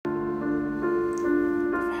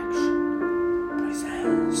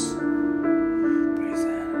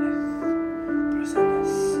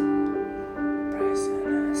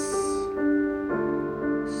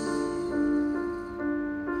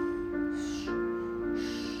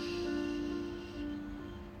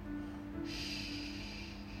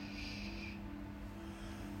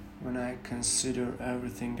When I consider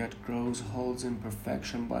everything that grows, holds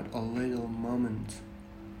imperfection but a little moment,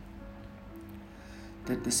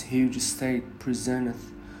 that this huge state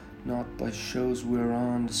presenteth not by shows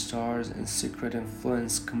whereon the stars and secret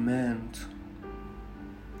influence command.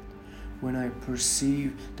 When I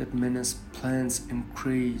perceive that men's plans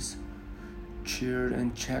increase, cheered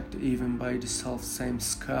and checked even by the self-same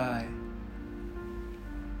sky,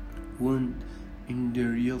 when in the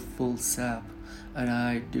real full sap and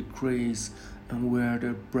I decrease and wear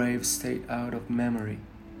the brave state out of memory,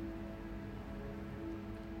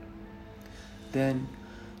 then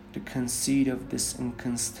the conceit of this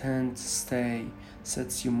inconstant stay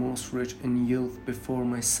sets you most rich in youth before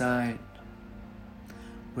my sight,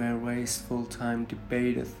 where wasteful time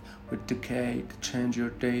debateth with decay to change your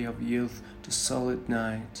day of youth to solid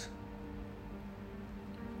night,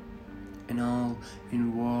 and all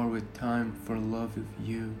in war with time for love of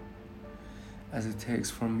you. As it takes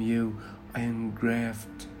from you, I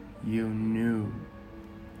engraft you new.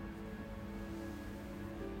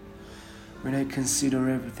 When I consider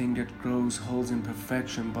everything that grows, holds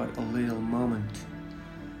imperfection but a little moment,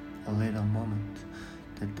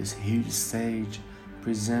 that this huge stage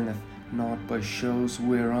presenteth not by shows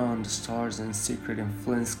whereon the stars and secret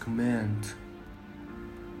influence command.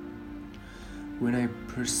 When I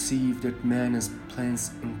perceive that man's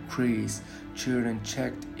plans increase, cheered and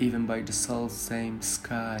checked even by the self-same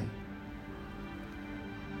sky,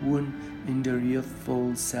 when in the real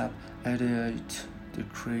full sap adage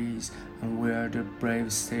decrease and wear the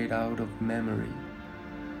brave state out of memory,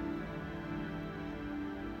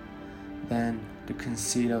 then the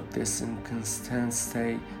conceit of this inconstant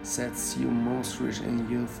state sets you most rich in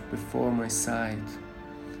youth before my sight,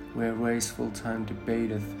 where wasteful time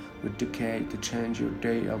debateth with decay to change your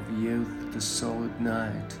day of youth to solid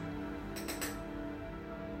night,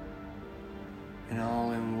 and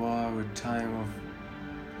all in war with time of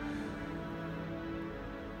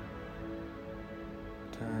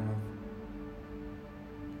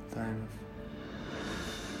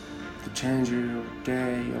to change your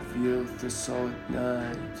day of youth to solid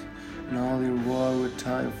night, and all in war with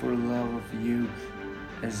time for love of you.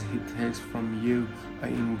 As he takes from you, I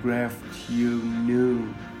engraft you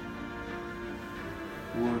new.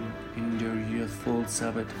 One in your youthful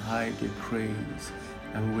Sabbath high decrease,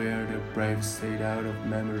 and wear the brave state out of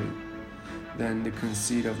memory. Then the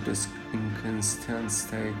conceit of this inconstant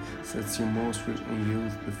state sets you most rich in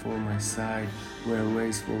youth before my sight, where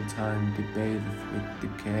wasteful time debateth with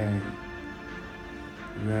decay,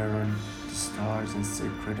 whereon the stars and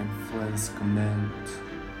secret influence command,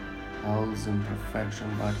 holds imperfection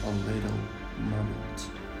but a little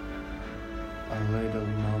moment.